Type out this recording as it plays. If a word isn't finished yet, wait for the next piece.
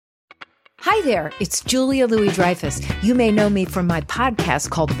Hi there, it's Julia Louis-Dreyfus. You may know me from my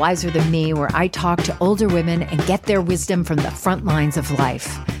podcast called Wiser Than Me, where I talk to older women and get their wisdom from the front lines of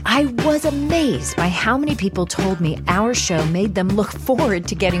life. I was amazed by how many people told me our show made them look forward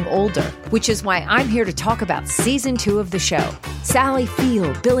to getting older, which is why I'm here to talk about Season 2 of the show. Sally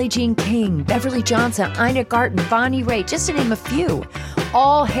Field, Billie Jean King, Beverly Johnson, Ina Garten, Bonnie Raitt, just to name a few.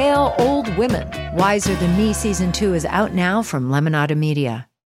 All hail old women. Wiser Than Me Season 2 is out now from Lemonada Media.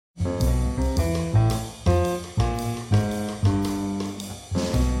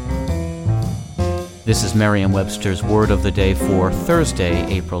 This is Merriam-Webster's Word of the Day for Thursday,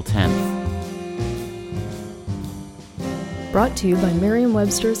 April 10th. Brought to you by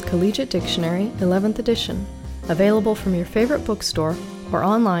Merriam-Webster's Collegiate Dictionary, 11th edition. Available from your favorite bookstore or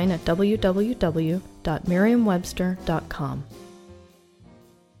online at www.merriam-webster.com.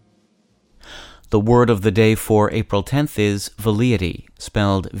 The word of the day for April 10th is velleity,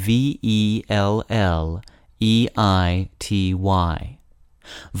 spelled V-E-L-L-E-I-T-Y.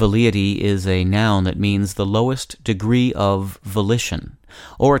 Velleity is a noun that means the lowest degree of volition,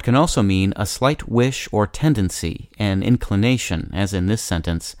 or it can also mean a slight wish or tendency, an inclination, as in this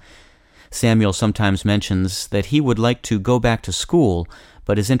sentence. Samuel sometimes mentions that he would like to go back to school,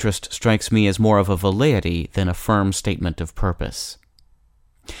 but his interest strikes me as more of a velleity than a firm statement of purpose.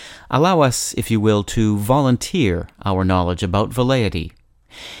 Allow us, if you will, to volunteer our knowledge about velleity.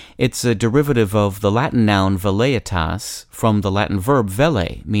 It's a derivative of the Latin noun velleitas from the Latin verb velle,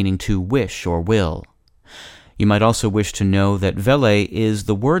 meaning to wish or will. You might also wish to know that velle is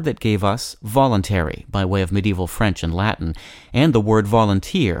the word that gave us voluntary, by way of medieval French and Latin, and the word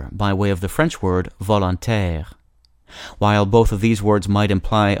voluntaire, by way of the French word voluntaire. While both of these words might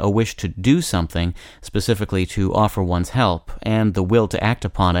imply a wish to do something, specifically to offer one's help, and the will to act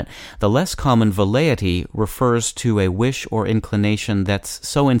upon it, the less common velleity refers to a wish or inclination that's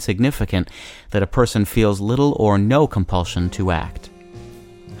so insignificant that a person feels little or no compulsion to act.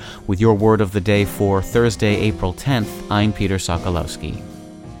 With your word of the day for Thursday, April 10th, I'm Peter Sokolowski.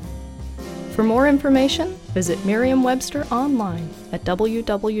 For more information, visit Merriam-Webster online at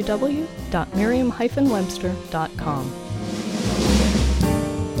www.merriam-webster.com.